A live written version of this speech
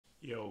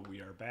Yo, we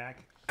are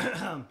back.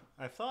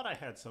 I thought I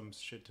had some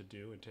shit to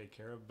do and take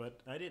care of, but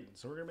I didn't.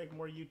 So we're gonna make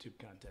more YouTube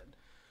content.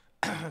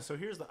 So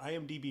here's the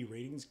IMDb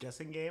ratings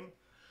guessing game.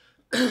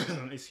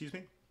 Excuse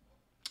me.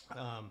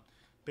 Um,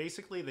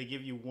 Basically, they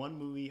give you one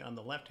movie on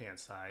the left-hand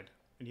side,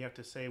 and you have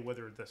to say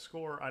whether the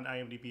score on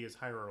IMDb is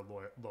higher or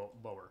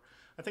lower.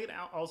 I think it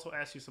also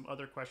asks you some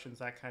other questions,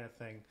 that kind of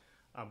thing.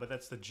 But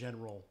that's the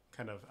general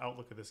kind of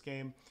outlook of this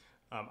game.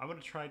 I'm going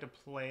to try to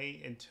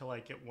play until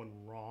I get one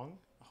wrong.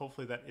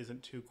 Hopefully that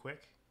isn't too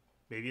quick.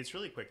 Maybe it's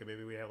really quick, and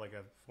maybe we have like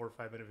a 4 or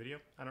 5 minute video.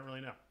 I don't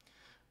really know.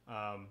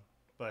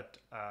 But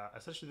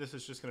essentially, this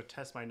is just going to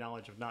test my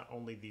knowledge of not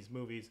only these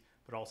movies,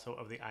 but also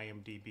of the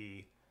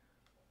IMDb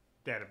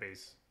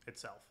database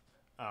itself.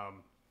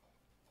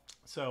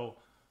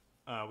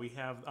 We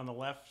have on the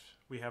left,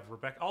 we have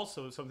Rebecca.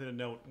 Also, something to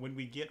note, when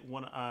we get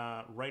one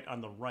right on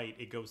the right,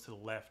 it goes to the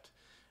left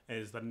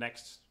as the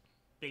next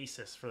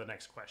basis for the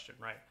next question,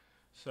 right?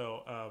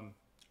 So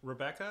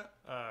Rebecca,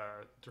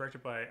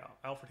 directed by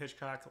Alfred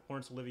Hitchcock,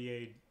 Laurence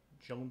Olivier,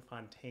 Joan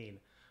Fontaine.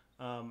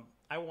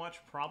 I watched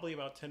probably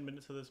about 10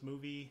 minutes of this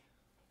movie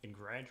in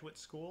graduate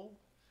school.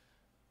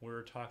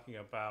 We're talking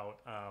about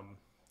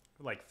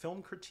like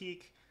film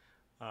critique.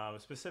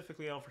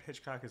 Specifically, Alfred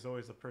Hitchcock is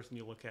always the person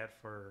you look at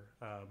for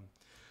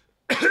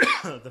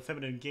the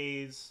feminine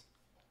gaze.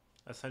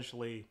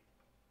 Essentially,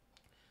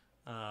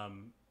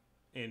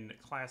 in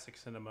classic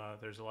cinema,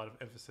 there's a lot of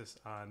emphasis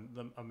on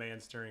a man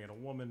staring at a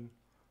woman,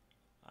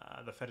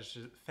 the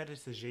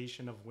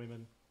fetishization of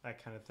women,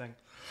 that kind of thing.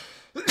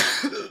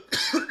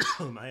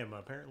 I am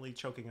apparently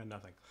choking on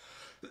nothing.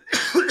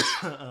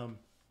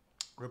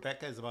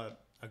 Rebecca is about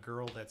a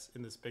girl that's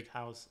in this big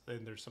house,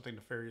 and there's something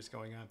nefarious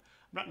going on. I'm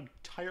not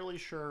entirely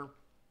sure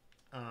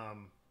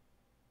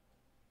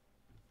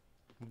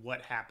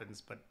what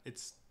happens, but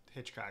it's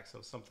Hitchcock,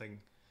 so something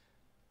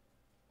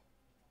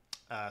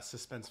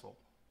suspenseful.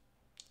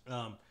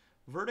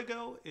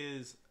 Vertigo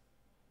is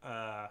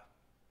a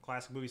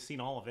classic movie. Seen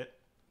all of it.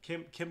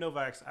 Kim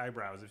Novak's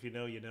eyebrows. If you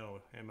know, you know.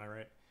 Am I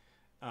right?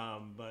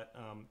 But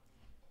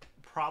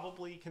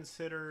probably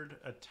considered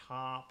a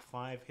top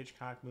 5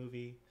 Hitchcock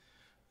movie.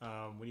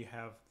 When you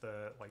have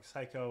the like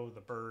Psycho,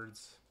 The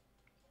Birds.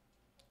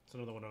 It's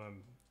another one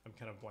I'm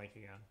kind of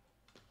blanking on,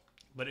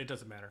 but it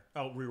doesn't matter.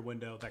 Oh, Rear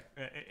Window.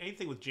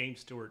 Anything with James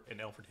Stewart and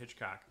Alfred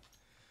Hitchcock.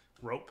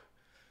 Rope.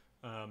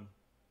 I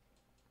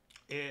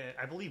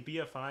believe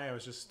BFI, I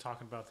was just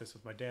talking about this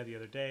with my dad the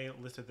other day,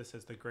 listed this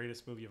as the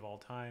greatest movie of all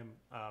time.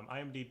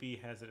 IMDb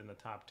has it in the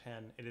top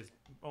 10. It is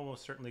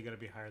almost certainly going to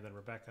be higher than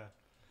Rebecca.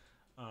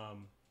 A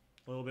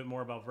little bit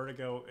more about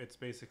Vertigo. It's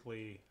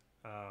basically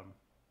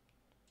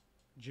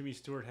Jimmy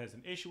Stewart has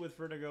an issue with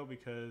Vertigo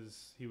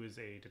because he was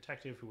a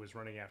detective who was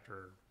running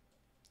after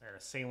an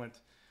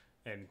assailant,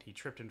 and he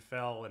tripped and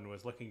fell and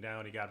was looking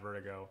down. He got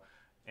vertigo,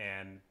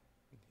 and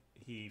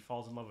he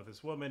falls in love with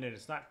this woman, and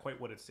it's not quite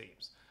what it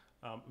seems.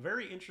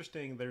 Very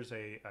interesting. There's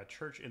a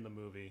church in the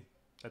movie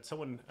that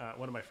someone,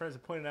 one of my friends,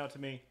 had pointed out to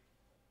me.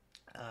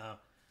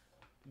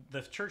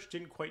 The church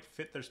didn't quite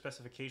fit their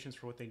specifications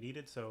for what they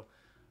needed, so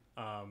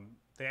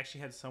they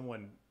actually had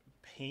someone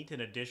paint an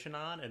addition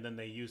on, and then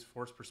they used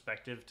forced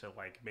perspective to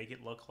like make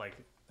it look like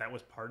that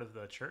was part of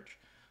the church.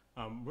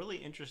 Really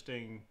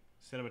interesting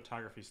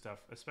cinematography stuff,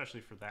 especially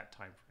for that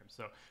time frame.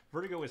 So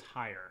Vertigo is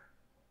higher.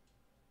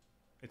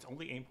 It's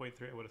only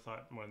 8.3. I would have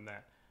thought more than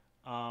that.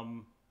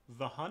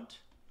 The Hunt.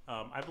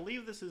 I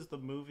believe this is the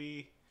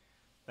movie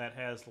that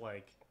has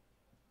like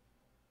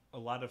a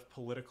lot of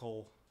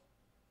political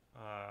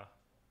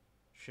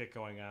shit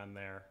going on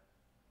there,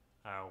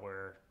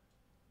 where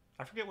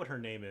I forget what her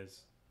name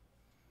is.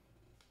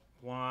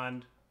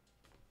 Blonde.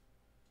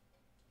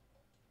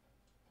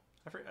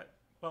 I forget.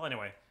 Well,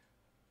 anyway,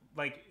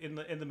 like in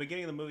the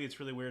beginning of the movie, it's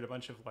really weird. A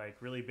bunch of like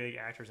really big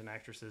actors and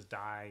actresses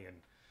die, and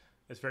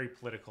it's very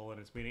political,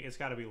 and it's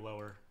got to be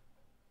lower.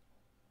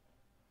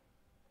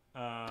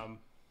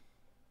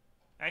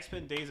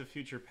 X-Men: Days of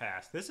Future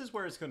Past. This is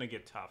where it's going to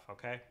get tough,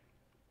 okay?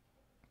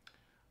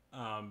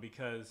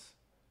 Because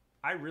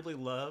I really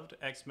loved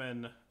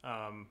X-Men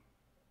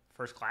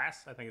First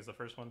Class. I think is the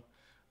first one.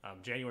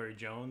 January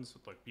Jones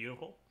looked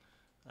beautiful.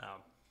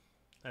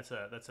 That's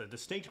a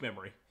distinct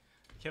memory.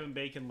 Kevin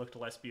Bacon looked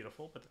less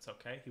beautiful, but that's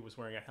okay. He was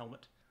wearing a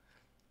helmet.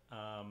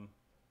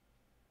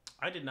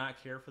 I did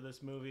not care for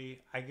this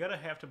movie. I gotta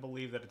have to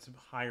believe that it's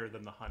higher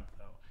than The Hunt,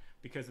 though,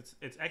 because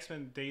it's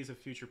X-Men Days of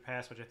Future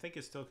Past, which I think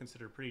is still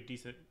considered a pretty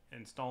decent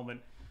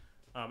installment,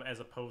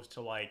 as opposed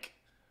to like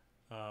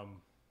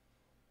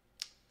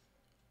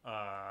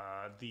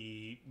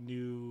the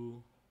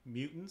New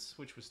Mutants,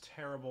 which was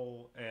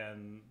terrible,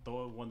 and the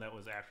one that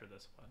was after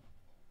this one.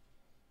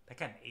 That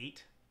got an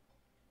 8?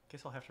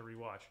 Guess I'll have to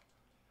rewatch.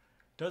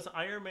 Does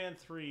Iron Man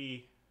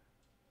 3...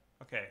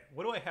 Okay,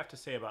 what do I have to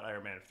say about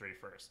Iron Man 3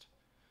 first?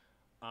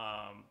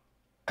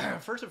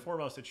 First and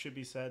foremost, it should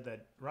be said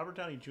that Robert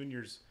Downey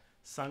Jr.'s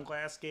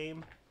sunglass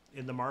game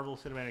in the Marvel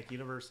Cinematic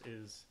Universe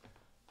is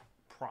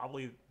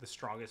probably the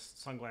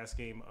strongest sunglass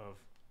game of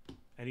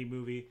any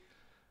movie.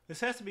 This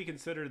has to be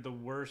considered the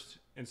worst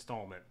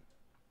installment.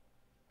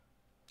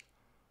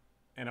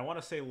 And I want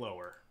to say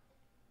lower.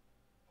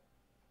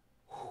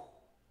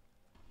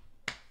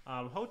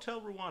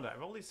 Hotel Rwanda.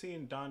 I've only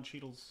seen Don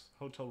Cheadle's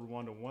Hotel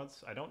Rwanda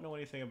once. I don't know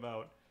anything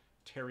about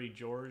Terry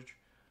George.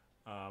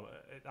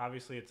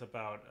 Obviously, it's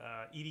about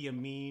Idi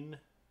Amin.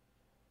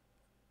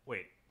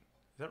 Wait,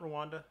 is that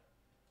Rwanda?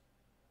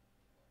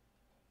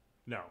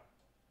 No.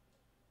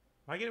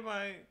 Am I getting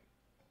my...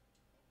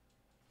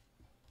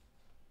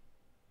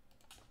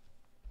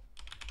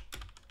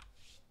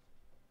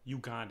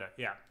 Uganda.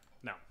 Yeah,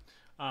 no.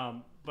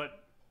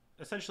 But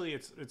essentially,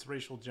 it's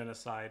racial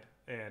genocide,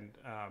 and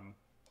I'm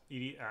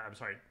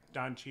sorry,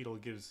 Don Cheadle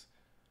gives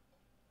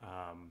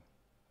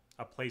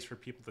a place for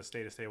people to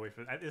stay away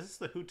from. Is this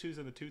the Hutus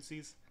and the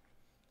Tutsis?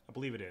 I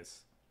believe it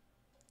is.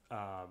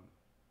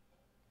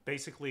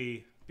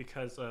 Basically,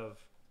 because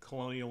of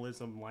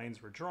colonialism,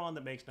 lines were drawn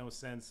that makes no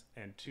sense,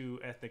 and two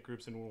ethnic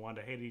groups in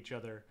Rwanda hated each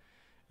other,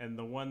 and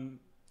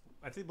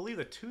I believe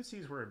the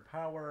Tutsis were in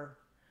power,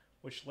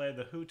 which led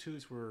the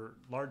Hutus were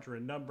larger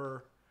in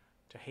number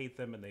to hate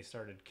them, and they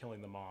started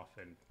killing them off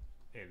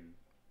in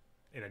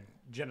a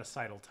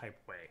genocidal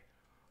type way.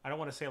 I don't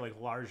want to say like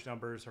large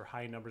numbers or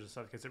high numbers and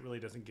stuff because it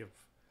really doesn't give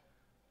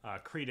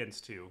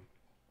credence to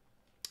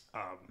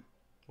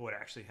what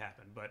actually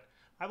happened. But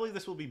I believe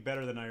this will be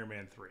better than Iron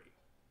Man 3.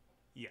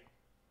 Yeah.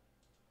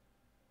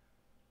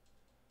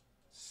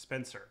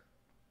 Spencer.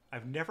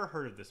 I've never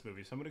heard of this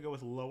movie, so I'm going to go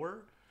with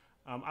lower.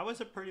 I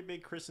was a pretty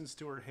big Kristen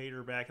Stewart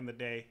hater back in the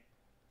day.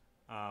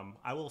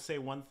 I will say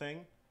one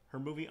thing. Her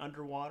movie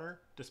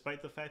Underwater,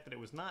 despite the fact that it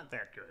was not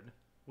that good,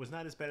 was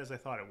not as bad as I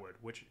thought it would,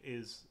 which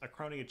is a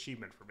crowning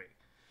achievement for me.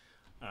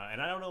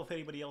 And I don't know if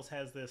anybody else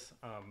has this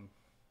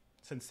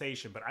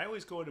sensation, but I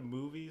always go into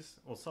movies,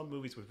 well, some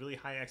movies with really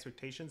high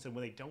expectations, and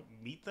when they don't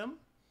meet them,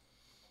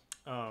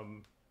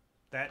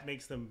 that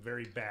makes them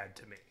very bad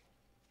to me.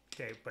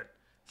 Okay, but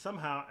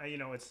somehow,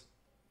 it's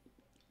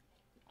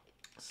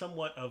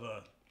somewhat of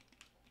a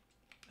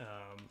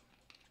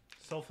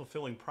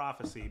self-fulfilling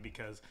prophecy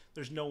because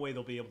there's no way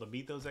they'll be able to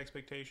meet those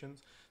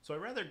expectations. So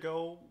I'd rather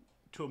go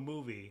to a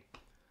movie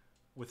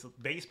with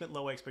basement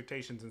low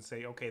expectations and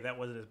say, okay, that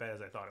wasn't as bad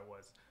as I thought it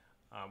was.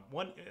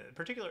 One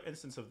particular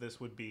instance of this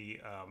would be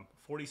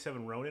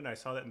 47 Ronin. I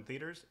saw that in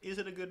theaters. Is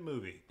it a good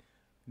movie?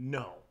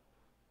 No.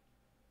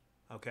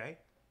 Okay.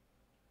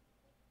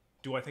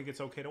 Do I think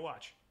it's okay to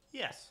watch?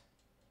 Yes.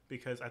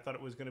 Because I thought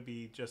it was going to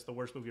be just the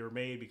worst movie ever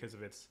made because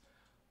of its...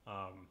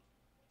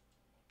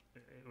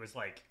 it was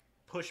like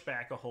pushed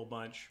back a whole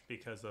bunch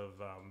because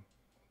of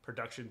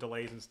production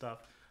delays and stuff.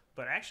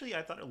 But actually,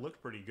 I thought it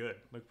looked pretty good.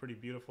 Looked pretty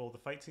beautiful. The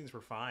fight scenes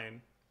were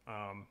fine.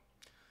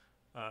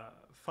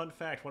 Fun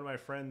fact, one of my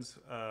friends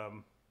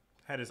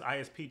had his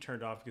ISP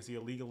turned off because he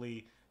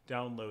illegally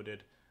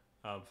downloaded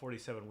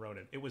 47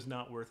 Ronin. It was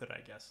not worth it,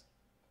 I guess.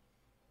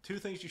 2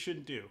 things you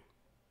shouldn't do.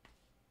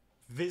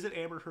 Visit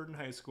Amber Heard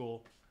High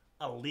School,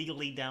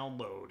 illegally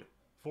download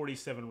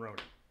 47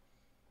 Ronin.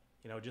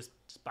 Just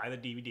buy the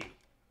DVD.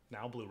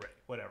 Now Blu-ray,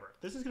 whatever.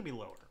 This is going to be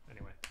lower,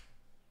 anyway.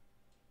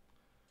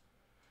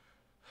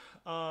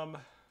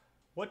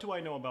 What do I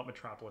know about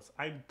Metropolis?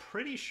 I'm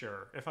pretty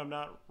sure, if I'm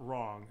not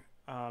wrong,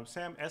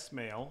 Sam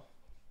Esmail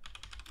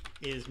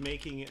is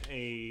making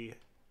a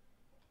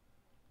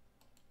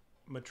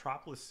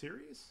Metropolis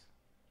series.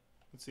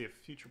 Let's see if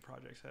Future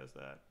Projects has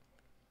that.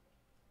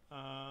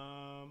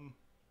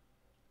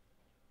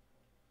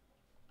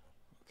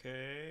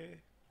 Okay.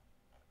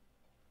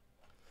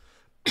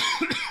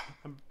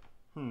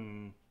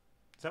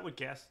 Is that what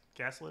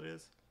Gaslit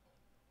is?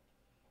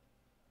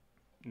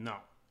 No.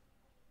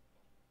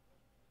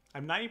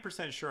 I'm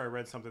 90% sure I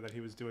read something that he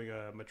was doing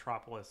a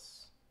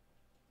Metropolis.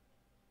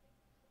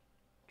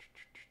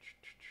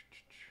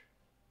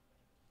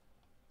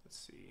 Let's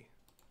see.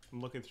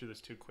 I'm looking through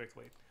this too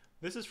quickly.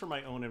 This is for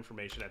my own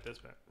information at this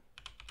point.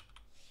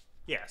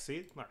 Yeah,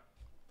 see? Look.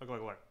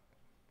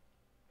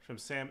 From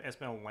Sam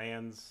Esmail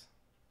Lands.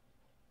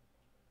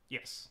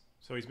 Yes.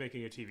 So he's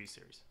making a TV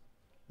series.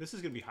 This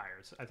is going to be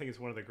higher. I think it's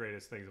one of the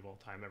greatest things of all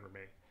time ever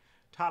made.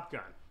 Top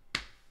Gun.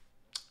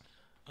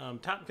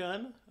 Top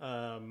Gun,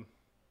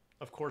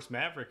 of course,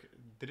 Maverick.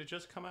 Did it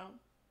just come out?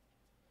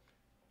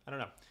 I don't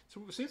know.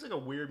 So it seems like a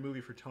weird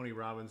movie for Tony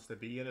Robbins to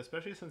be in,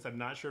 especially since I'm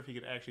not sure if he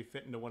could actually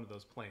fit into one of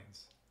those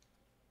planes.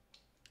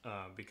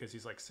 Because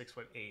he's like 6'8"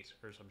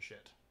 or some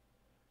shit.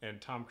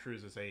 And Tom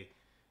Cruise is a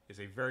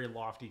very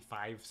lofty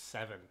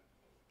 5'7".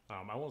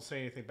 I won't say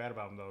anything bad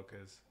about him though,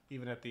 because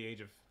even at the age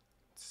of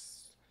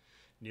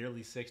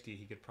nearly 60,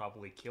 he could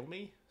probably kill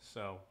me.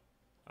 So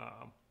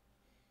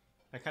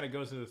that kind of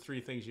goes into the 3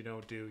 things you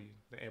don't do.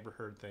 The Amber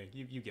Heard thing.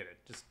 You get it.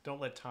 Just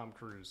don't let Tom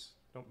Cruise.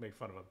 Don't make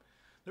fun of him.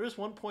 There was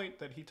one point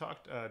that he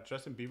talked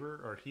Justin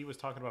Bieber, or he was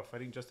talking about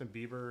fighting Justin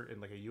Bieber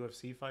in like a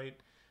UFC fight.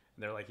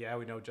 And they're like, yeah,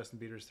 we know Justin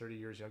Bieber's 30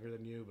 years younger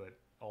than you, but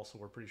also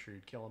we're pretty sure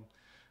you'd kill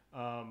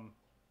him.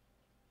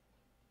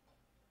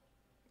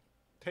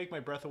 Take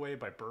My Breath Away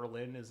by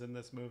Berlin is in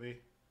this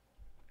movie.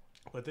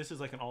 But this is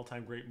like an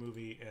all-time great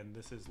movie, and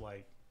this is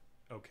like,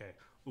 okay.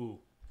 Ooh.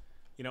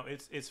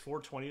 It's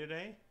 420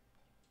 today,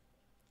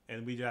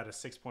 and we got a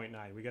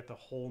 6.9. We got the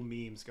whole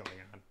memes going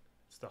on.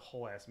 It's the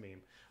whole ass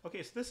meme.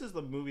 Okay, so this is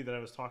the movie that I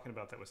was talking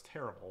about that was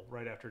terrible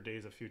right after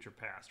Days of Future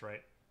Past,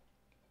 right?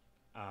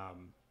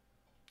 And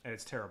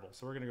it's terrible.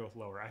 So we're gonna go with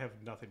lower. I have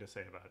nothing to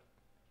say about it.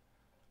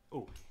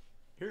 Oh,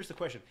 here's the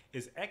question: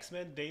 is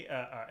X-Men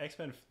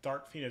X-Men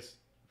Dark Phoenix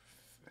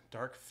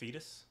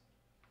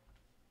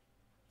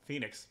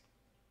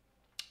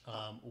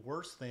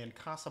worse than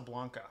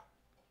Casablanca?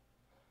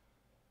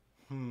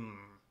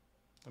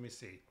 Let me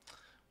see.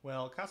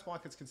 Well,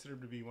 Casablanca is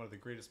considered to be one of the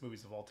greatest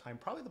movies of all time.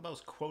 Probably the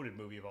most quoted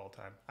movie of all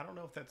time. I don't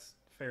know if that's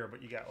fair,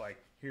 but you got like,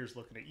 here's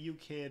looking at you,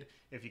 kid.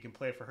 If you can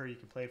play it for her, you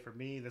can play it for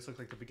me. This looks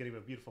like the beginning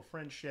of a beautiful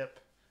friendship.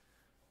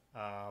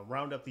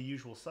 Round up the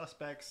usual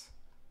suspects.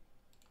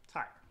 It's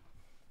higher.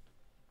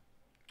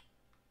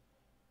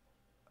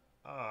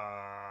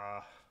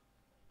 I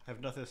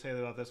have nothing to say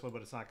about this one,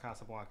 but it's not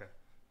Casablanca.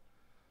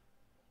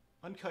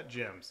 Uncut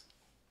Gems.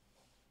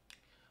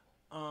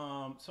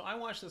 So I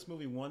watched this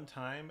movie one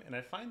time, and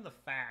I find the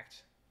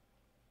fact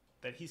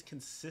that he's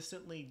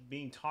consistently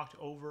being talked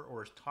over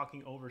or is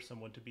talking over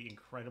someone to be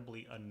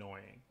incredibly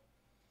annoying.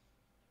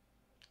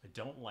 I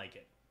don't like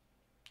it.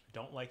 I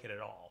don't like it at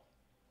all.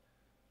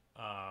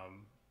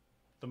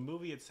 The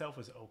movie itself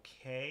was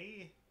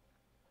okay.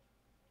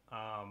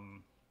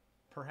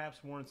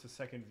 Perhaps warrants a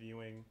second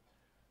viewing.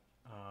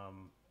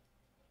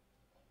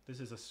 This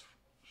is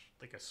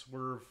like a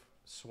swerve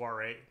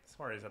soiree.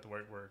 Soiree is not the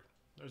right word.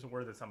 There's a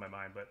word that's on my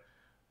mind, but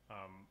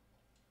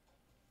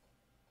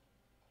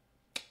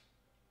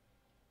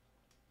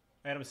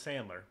Adam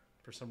Sandler,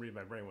 for some reason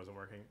my brain wasn't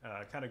working,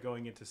 kind of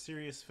going into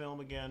serious film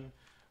again.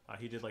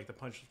 He did like the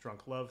Punch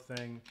Drunk Love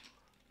thing.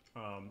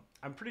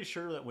 I'm pretty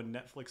sure that when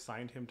Netflix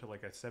signed him to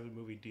like a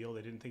 7-movie deal,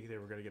 they didn't think they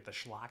were going to get the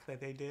schlock that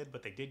they did,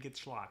 but they did get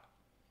schlock.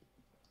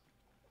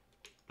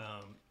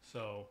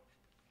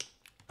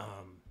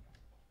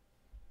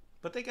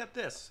 But they got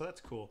this, so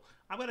that's cool.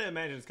 I'm going to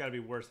imagine it's got to be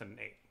worse than an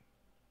 8.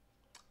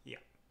 Yeah.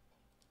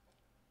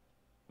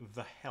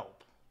 The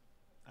Help.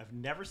 I've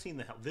never seen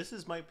The Help.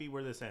 This might be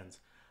where this ends.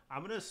 I'm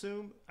going to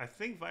assume, I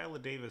think Viola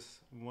Davis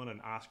won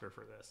an Oscar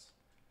for this.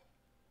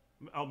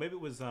 Oh, maybe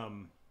it was,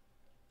 hold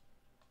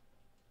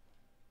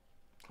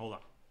on.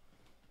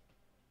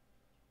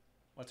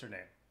 What's her name?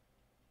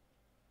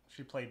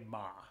 She played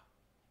Ma.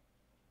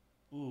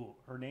 Ooh,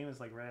 her name is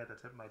like right at the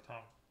tip of my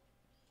tongue.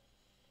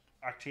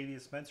 Octavia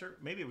Spencer?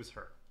 Maybe it was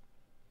her.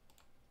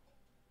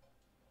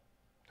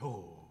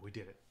 Oh, we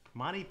did it.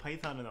 Monty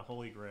Python and the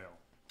Holy Grail.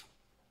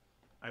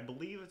 I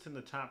believe it's in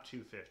the top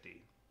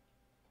 250.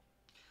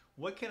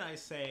 What can I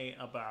say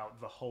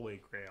about the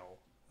Holy Grail?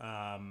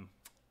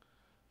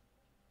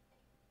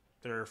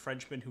 There are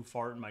Frenchmen who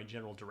fart in my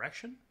general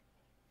direction.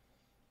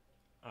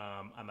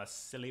 I'm a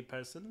silly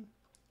person.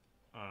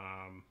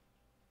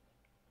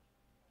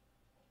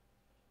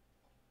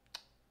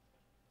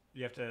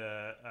 You have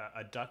to...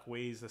 a duck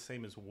weighs the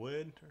same as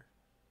wood?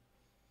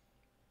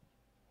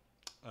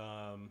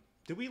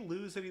 Did we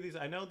lose any of these?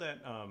 I know that...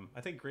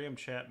 I think Graham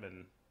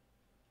Chapman...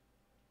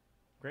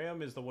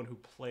 Graham is the one who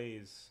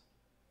plays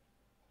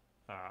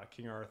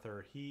King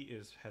Arthur. He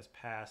has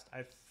passed.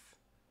 I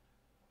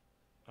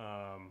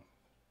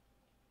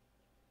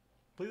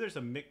believe there's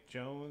a Mick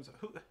Jones.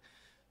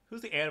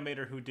 Who's the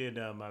animator who did...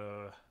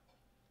 The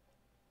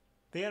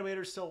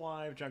animator's still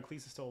alive. John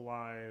Cleese is still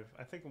alive.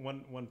 I think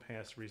one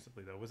passed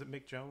recently, though. Was it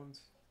Mick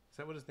Jones? Is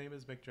that what his name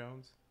is, Mick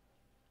Jones?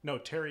 No,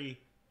 Terry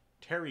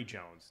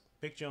Jones.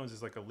 Mick Jones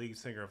is like a lead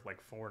singer of like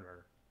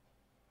Foreigner.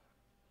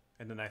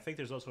 And then I think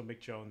there's also Mick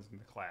Jones in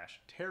The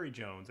Clash. Terry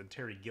Jones and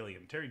Terry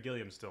Gilliam. Terry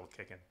Gilliam's still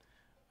kicking.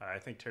 I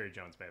think Terry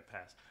Jones may have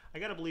passed. I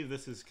gotta believe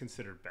this is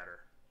considered better.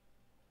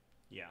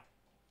 Yeah.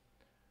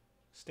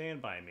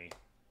 Stand By Me.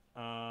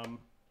 I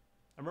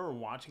remember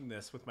watching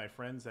this with my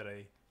friends at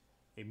a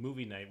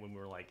movie night when we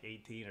were like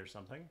 18 or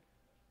something.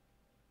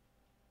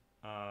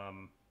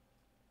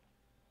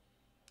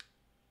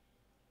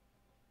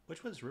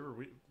 Which one's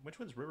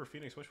River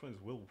Phoenix? Which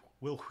one's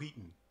Will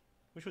Wheaton?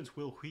 Which one's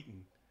Will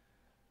Wheaton?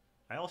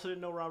 I also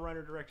didn't know Rob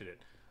Reiner directed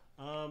it.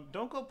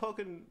 Don't go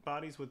poking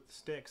bodies with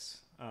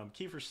sticks.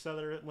 Kiefer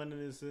Sutherland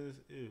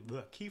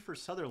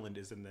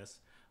is in this.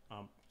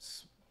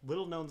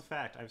 Little known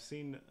fact: I've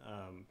seen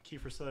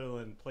Kiefer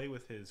Sutherland play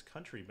with his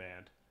country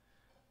band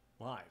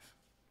live.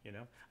 You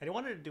know, I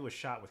wanted to do a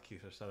shot with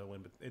Kiefer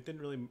Sutherland, but it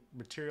didn't really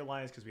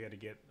materialize because we had to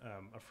get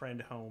a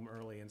friend home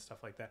early and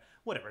stuff like that.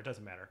 Whatever, it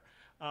doesn't matter.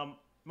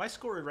 My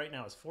score right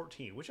now is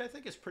 14, which I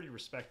think is pretty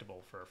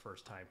respectable for a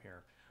first time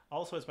here.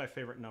 Also, it's my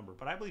favorite number,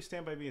 but I believe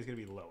Stand By Me is going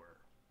to be lower.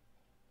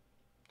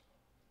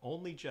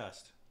 Only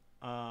just.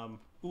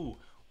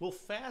 Will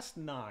Fast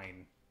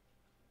 9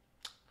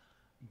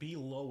 be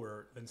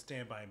lower than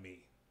Stand By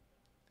Me?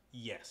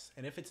 Yes.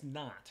 And if it's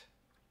not,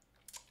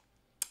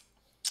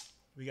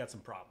 we got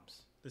some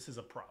problems. This is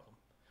a problem.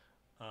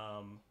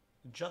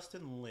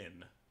 Justin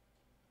Lin.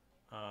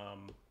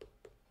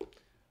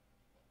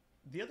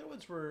 The other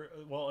ones were,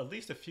 well, at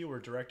least a few were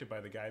directed by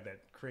the guy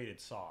that created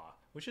Saw,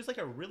 which is like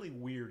a really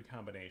weird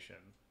combination.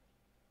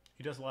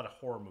 He does a lot of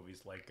horror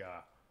movies, like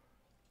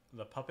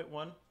the puppet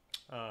one.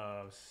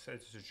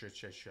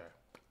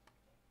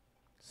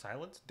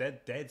 Silence?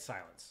 Dead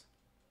Silence.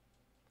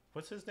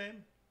 What's his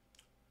name?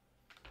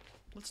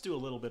 Let's do a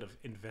little bit of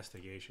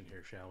investigation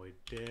here, shall we?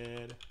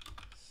 Dead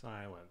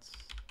Silence.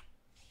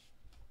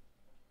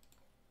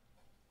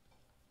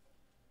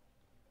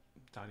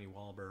 Donnie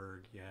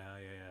Wahlberg. Yeah.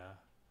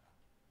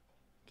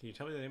 Can you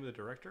tell me the name of the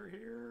director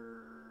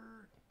here?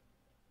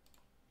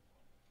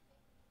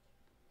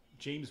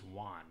 James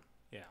Wan.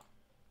 Yeah.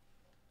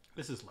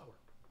 This is lower.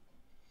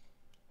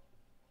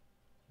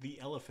 The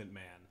Elephant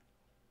Man.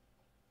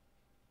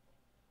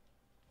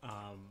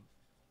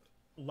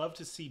 Love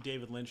to see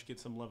David Lynch get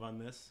some love on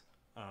this.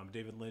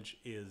 David Lynch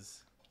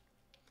is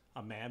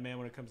a madman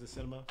when it comes to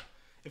cinema.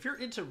 If you're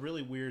into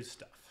really weird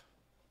stuff,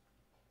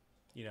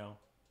 you know,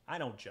 I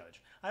don't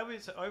judge.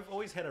 I've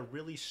always had a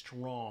really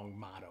strong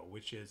motto,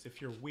 which is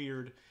if you're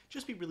weird,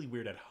 just be really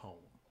weird at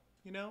home,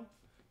 you know?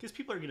 Because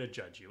people are going to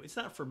judge you. It's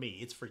not for me,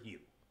 it's for you,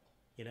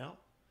 you know?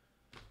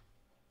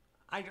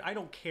 I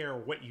don't care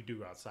what you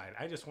do outside.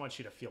 I just want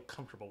you to feel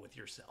comfortable with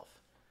yourself.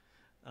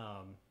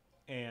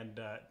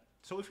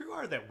 So if you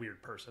are that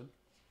weird person,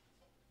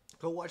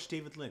 go watch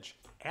David Lynch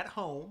at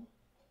home.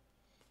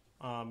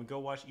 Go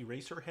watch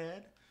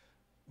Eraserhead,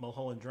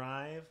 Mulholland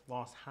Drive,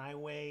 Lost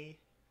Highway,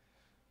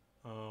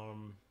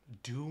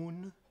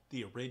 Dune,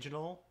 the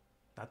original,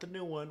 not the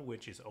new one,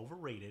 which is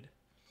overrated.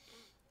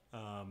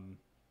 Did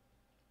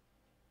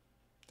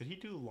he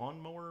do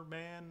Lawnmower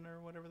Man or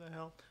whatever the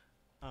hell?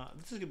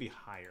 This is going to be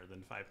higher than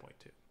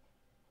 5.2.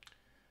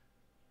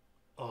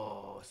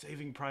 Oh,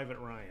 Saving Private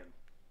Ryan.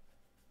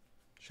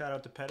 Shout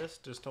out to Pettis.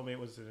 Just told me it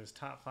was in his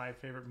top 5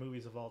 favorite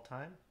movies of all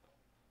time.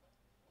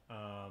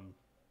 I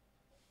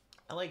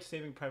like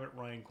Saving Private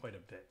Ryan quite a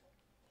bit.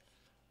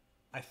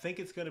 I think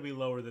it's going to be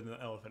lower than The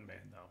Elephant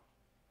Man, though.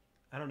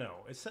 I don't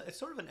know. It's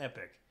sort of an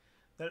epic.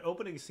 That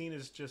opening scene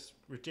is just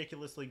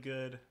ridiculously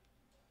good.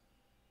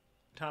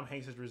 Tom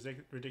Hanks is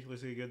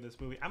ridiculously good in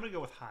this movie. I'm going to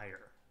go with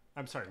higher.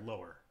 I'm sorry,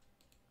 lower.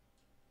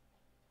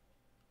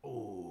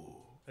 Oh,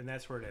 and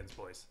that's where it ends,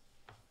 boys.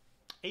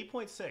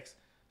 8.6.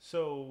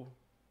 So,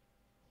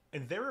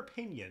 in their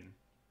opinion,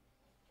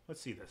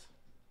 let's see this.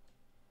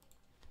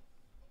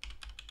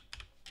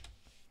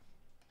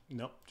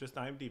 Nope, just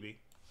IMDb.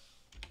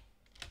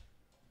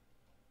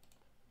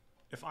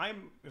 If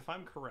I'm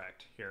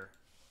correct here,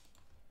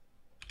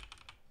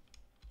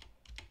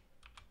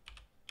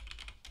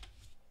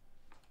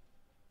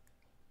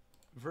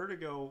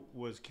 Vertigo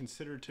was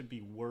considered to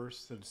be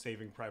worse than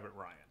Saving Private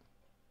Ryan.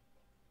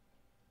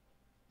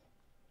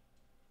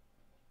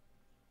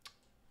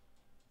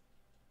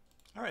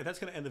 All right, that's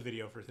going to end the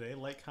video for today.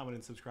 Like, comment,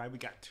 and subscribe. We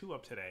got 2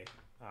 up today.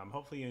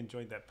 Hopefully you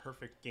enjoyed that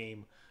perfect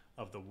game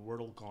of the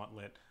Wordle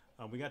Gauntlet.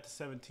 We got to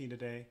 17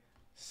 today.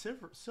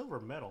 Silver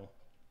medal.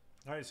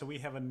 All right, so we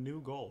have a new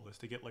goal, is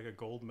to get like a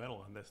gold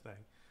medal on this thing.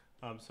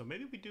 So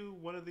maybe we do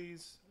one of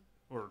these,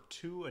 or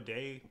 2 a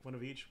day, one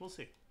of each. We'll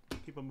see.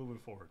 Keep on moving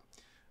forward.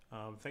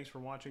 Thanks for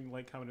watching.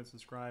 Like, comment, and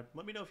subscribe.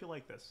 Let me know if you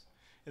like this.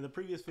 In the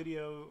previous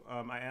video,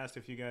 I asked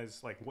if you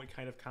guys like what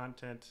kind of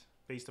content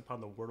based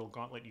upon the Wordle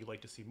Gauntlet you'd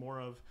like to see more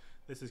of.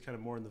 This is kind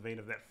of more in the vein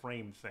of that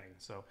frame thing.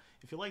 So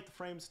if you like the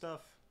frame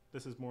stuff,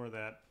 this is more of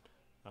that.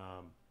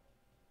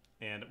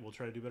 And we'll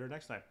try to do better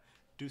next time.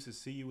 Deuces,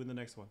 see you in the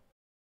next one.